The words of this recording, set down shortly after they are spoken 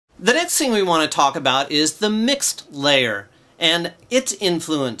The next thing we want to talk about is the mixed layer and its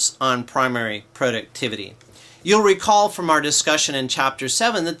influence on primary productivity. You'll recall from our discussion in Chapter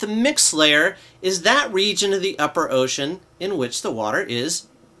 7 that the mixed layer is that region of the upper ocean in which the water is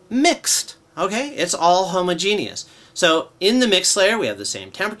mixed. Okay? It's all homogeneous. So in the mixed layer we have the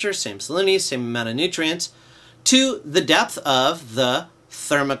same temperature, same salinity, same amount of nutrients to the depth of the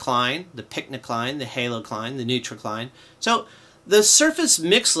thermocline, the pycnocline, the halocline, the nutricline. So the surface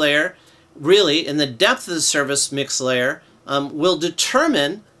mixed layer, really, in the depth of the surface mixed layer, will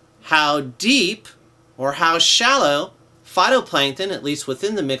determine how deep or how shallow phytoplankton, at least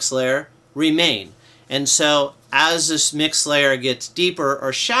within the mixed layer, remain. And so as this mixed layer gets deeper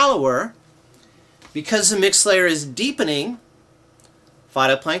or shallower, because the mixed layer is deepening,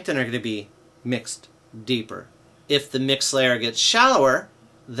 phytoplankton are going to be mixed deeper. If the mixed layer gets shallower,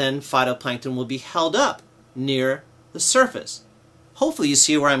 then phytoplankton will be held up near the surface. Hopefully you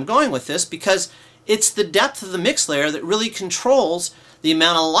see where I'm going with this, because it's the depth of the mixed layer that really controls the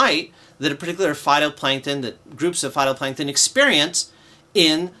amount of light that a particular phytoplankton, that groups of phytoplankton experience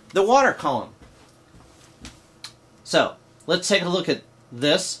in the water column. So let's take a look at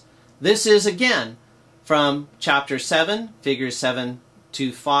this. This is again from Chapter 7, Figures 7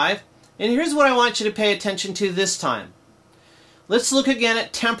 to 5. And here's what I want you to pay attention to this time. Let's look again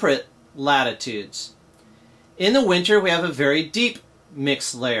at temperate latitudes. In the winter we have a very deep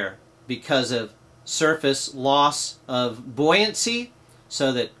mixed layer because of surface loss of buoyancy,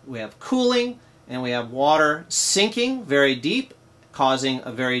 so that we have cooling and we have water sinking very deep, causing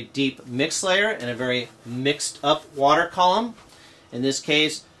a very deep mixed layer and a very mixed up water column. In this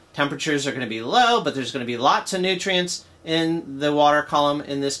case, temperatures are going to be low, but there's going to be lots of nutrients in the water column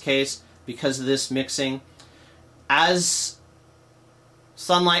in this case because of this mixing. As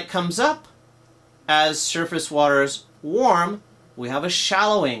sunlight comes up, as surface waters warm, we have a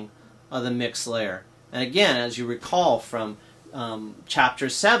shallowing of the mixed layer. And again, as you recall from Chapter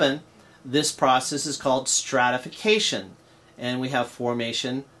 7, this process is called stratification, and we have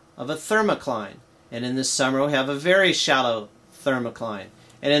formation of a thermocline. And in the summer we have a very shallow thermocline.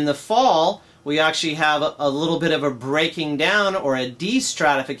 And in the fall we actually have a little bit of a breaking down or a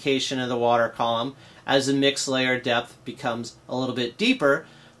destratification of the water column as the mixed layer depth becomes a little bit deeper.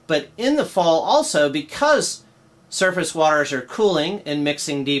 But in the fall also, because surface waters are cooling and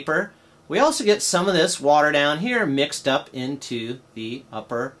mixing deeper, we also get some of this water down here mixed up into the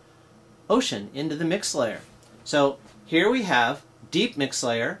upper ocean, into the mixed layer. So here we have deep mixed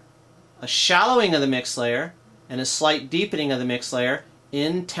layer, a shallowing of the mixed layer, and a slight deepening of the mixed layer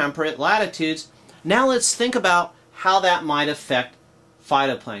in temperate latitudes. Now let's think about how that might affect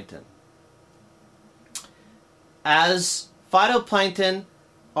phytoplankton. As phytoplankton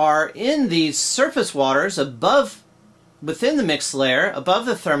are in these surface waters above, within the mixed layer, above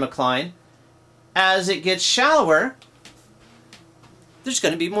the thermocline, as it gets shallower, there's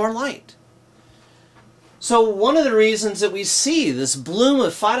going to be more light. So one of the reasons that we see this bloom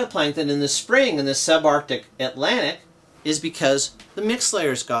of phytoplankton in the spring in the subarctic Atlantic is because the mixed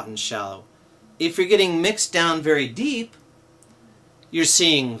layer's gotten shallow. If you're getting mixed down very deep, you're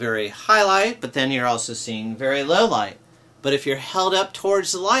seeing very high light, but then you're also seeing very low light. But if you're held up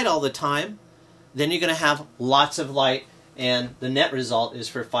towards the light all the time, then you're going to have lots of light, and the net result is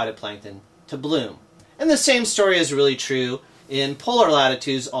for phytoplankton to bloom. And the same story is really true in polar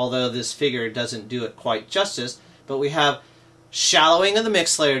latitudes, although this figure doesn't do it quite justice. But we have shallowing of the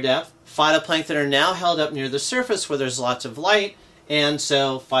mixed layer depth. Phytoplankton are now held up near the surface where there's lots of light, and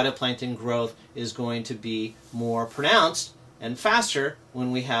so phytoplankton growth is going to be more pronounced and faster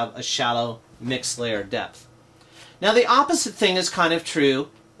when we have a shallow mixed layer depth. Now the opposite thing is kind of true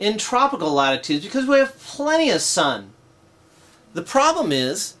in tropical latitudes because we have plenty of sun. The problem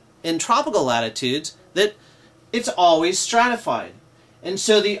is, in tropical latitudes, that it's always stratified. And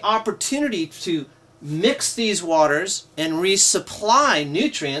so the opportunity to mix these waters and resupply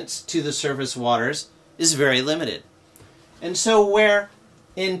nutrients to the surface waters is very limited. And so where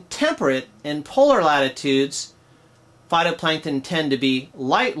in temperate and polar latitudes phytoplankton tend to be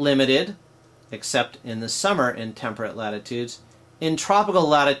light limited, except in the summer in temperate latitudes, in tropical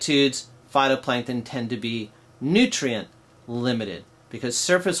latitudes phytoplankton tend to be nutrient limited because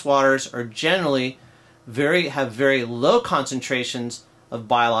surface waters are generally have very low concentrations of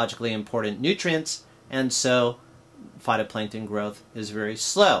biologically important nutrients, and so phytoplankton growth is very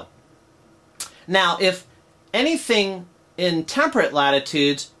slow. Now, if anything in temperate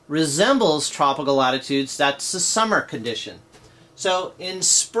latitudes resembles tropical latitudes, that's the summer condition. So in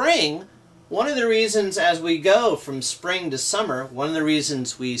spring, one of the reasons as we go from spring to summer, one of the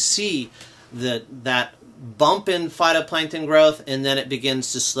reasons we see that bump in phytoplankton growth and then it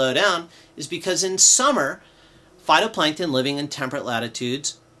begins to slow down is because in summer, phytoplankton living in temperate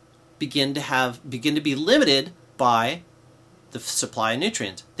latitudes begin to be limited by the supply of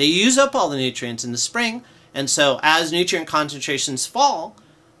nutrients. They use up all the nutrients in the spring, and so as nutrient concentrations fall,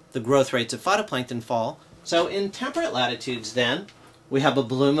 the growth rates of phytoplankton fall. So in temperate latitudes then, we have a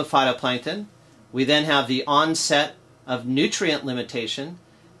bloom of phytoplankton, we then have the onset of nutrient limitation,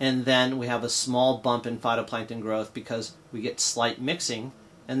 and then we have a small bump in phytoplankton growth because we get slight mixing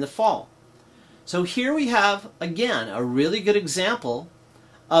in the fall. So here we have, again, a really good example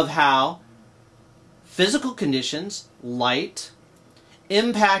of how physical conditions, light,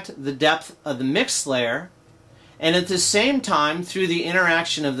 impact the depth of the mixed layer, and at the same time, through the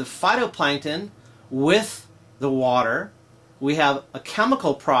interaction of the phytoplankton with the water, we have a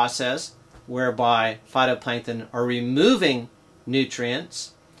chemical process whereby phytoplankton are removing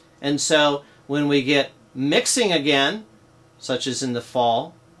nutrients. And so when we get mixing again, such as in the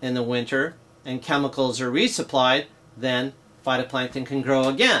fall, in the winter, and chemicals are resupplied, then phytoplankton can grow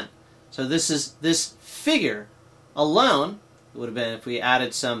again. So this figure alone, it would have been if we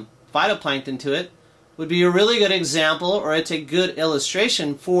added some phytoplankton to it, would be a really good example, or it's a good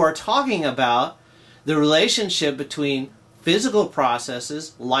illustration for talking about the relationship between physical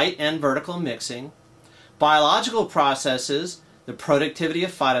processes, light and vertical mixing, biological processes, the productivity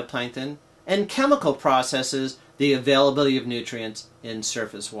of phytoplankton, and chemical processes, the availability of nutrients in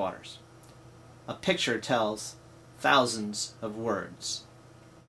surface waters. A picture tells thousands of words.